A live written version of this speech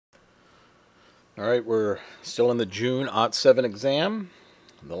All right, we're still in the June '07 exam.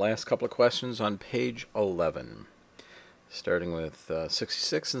 The last couple of questions on page 11, starting with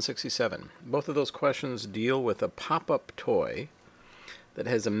 66 and 67. Both of those questions deal with a pop-up toy that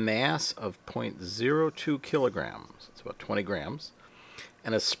has a mass of 0.02 kilograms, it's about 20 grams,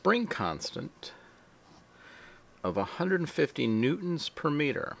 and a spring constant of 150 newtons per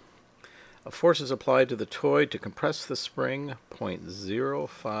meter. A force is applied to the toy to compress the spring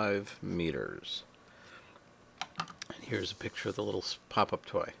 0.05 meters. And here's a picture of the little pop-up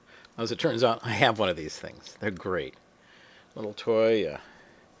toy. Now, as it turns out, I have one of these things. They're great. Little toy,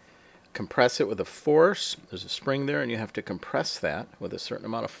 compress it with a force. There's a spring there, and you have to compress that with a certain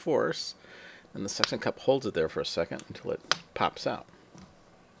amount of force. And the suction cup holds it there for a second until it pops out.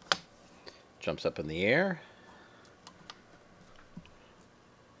 Jumps up in the air.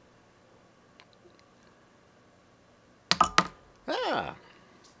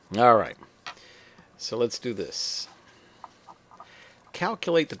 All right, so let's do this.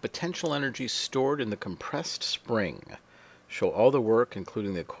 Calculate the potential energy stored in the compressed spring. Show all the work,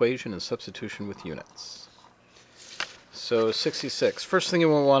 including the equation and substitution with units. So 66. First thing you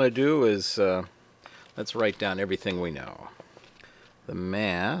will want to do is, let's write down everything we know. The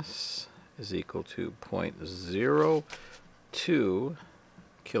mass is equal to 0.02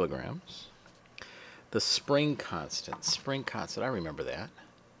 kilograms. The spring constant, I remember that.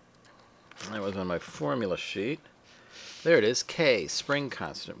 That was on my formula sheet. There it is, K, spring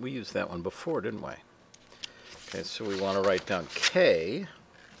constant. We used that one before, didn't we? Okay, so we want to write down K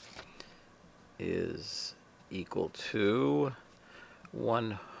is equal to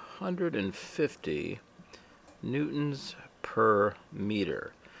 150 newtons per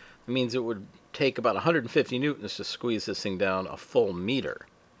meter. It means it would take about 150 newtons to squeeze this thing down a full meter.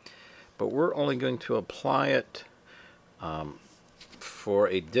 But we're only going to apply it for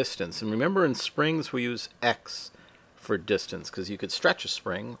a distance. And remember, in springs we use X for distance because you could stretch a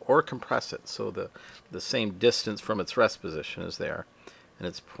spring or compress it. So the same distance from its rest position is there. And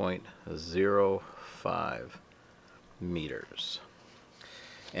it's 0.05 meters.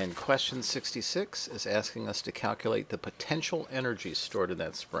 And question 66 is asking us to calculate the potential energy stored in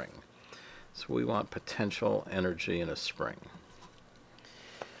that spring. So we want potential energy in a spring.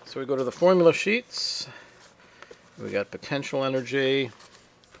 So we go to the formula sheets. We got potential energy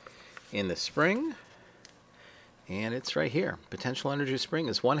in the spring, and it's right here. Potential energy spring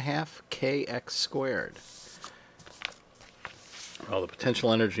is 1/2 kx squared. Well, the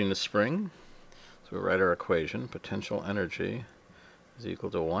potential energy in the spring, so we write our equation. Potential energy is equal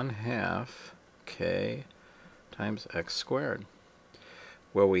to 1/2 k times x squared.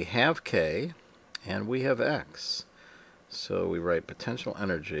 Well, we have k and we have x. So we write potential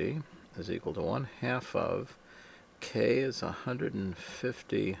energy is equal to 1/2 of K is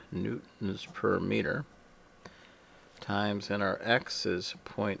 150 newtons per meter times, and our X is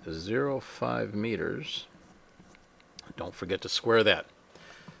 0.05 meters. Don't forget to square that.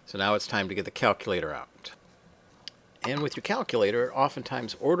 So now it's time to get the calculator out. And with your calculator,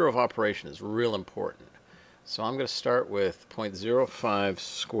 oftentimes order of operation is real important. So I'm going to start with 0.05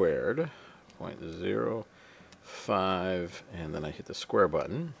 squared, 0.05, and then I hit the square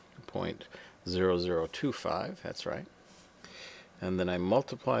button, 0.0025, that's right. And then I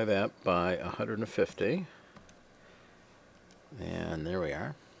multiply that by 150, and there we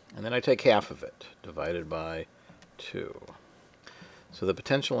are. And then I take half of it, divided by 2. So the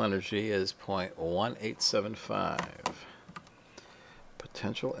potential energy is 0.1875.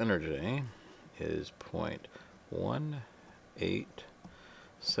 Potential energy is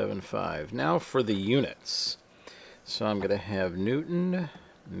 0.1875. Now for the units. So I'm going to have Newton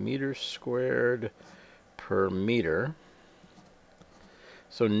meters squared per meter.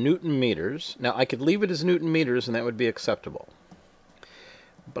 So Newton meters. Now I could leave it as Newton meters and that would be acceptable.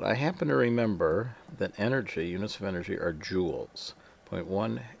 But I happen to remember that energy, units of energy, are joules.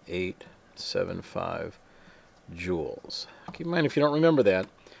 0.1875 joules. Keep in mind, if you don't remember that,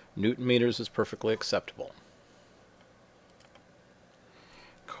 Newton meters is perfectly acceptable.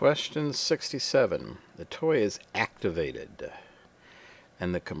 Question 67. The toy is activated,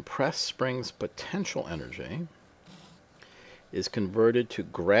 and the compressed spring's potential energy is converted to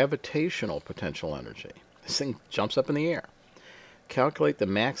gravitational potential energy. This thing jumps up in the air. Calculate the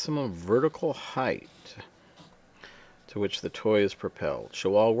maximum vertical height to which the toy is propelled.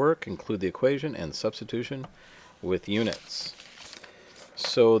 Show all work, include the equation and substitution with units.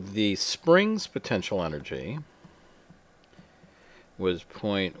 So the spring's potential energy was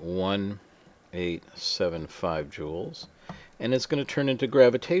 0.1875 joules, and it's going to turn into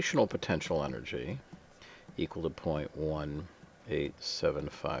gravitational potential energy equal to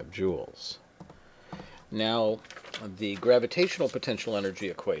 0.1875 joules. Now, the gravitational potential energy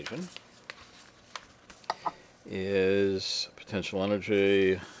equation is potential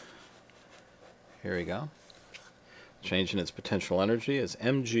energy, here we go. Change in its potential energy is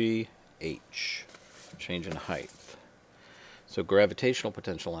mgh, change in height. So gravitational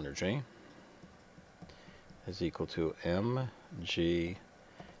potential energy is equal to mgh.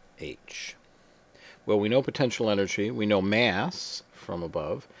 Well, we know potential energy, we know mass from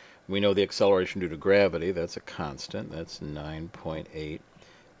above, we know the acceleration due to gravity, that's a constant, that's 9.8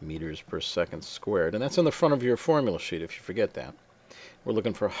 meters per second squared, and that's on the front of your formula sheet if you forget that. We're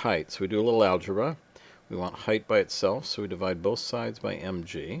looking for height, so we do a little algebra. We want height by itself, so we divide both sides by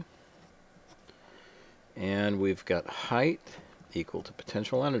mg. And we've got height equal to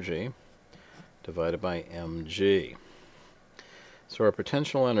potential energy divided by mg. So our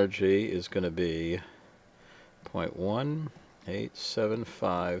potential energy is going to be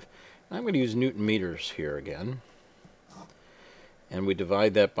 0.1875. I'm going to use Newton meters here again. And we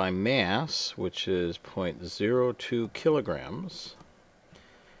divide that by mass, which is 0.02 kilograms,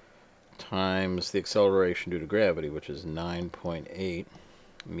 times the acceleration due to gravity, which is 9.8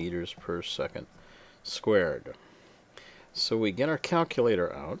 meters per second squared. So we get our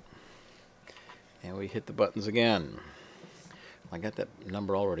calculator out, and we hit the buttons again. I got that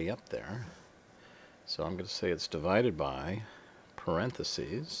number already up there, so I'm going to say it's divided by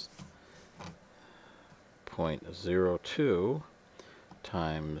parentheses 0.02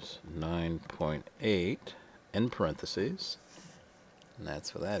 times 9.8 in parentheses, and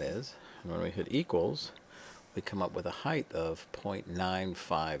that's what that is. And when we hit equals, we come up with a height of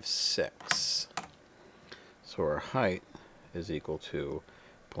 0.956. So our height is equal to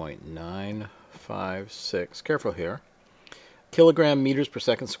 0.956, careful here, kilogram meters per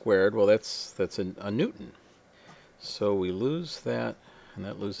second squared. Well, that's a Newton. So we lose that, and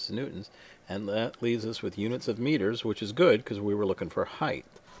that loses newtons, and that leaves us with units of meters, which is good because we were looking for height.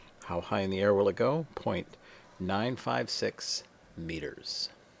 How high in the air will it go? 0.956 meters.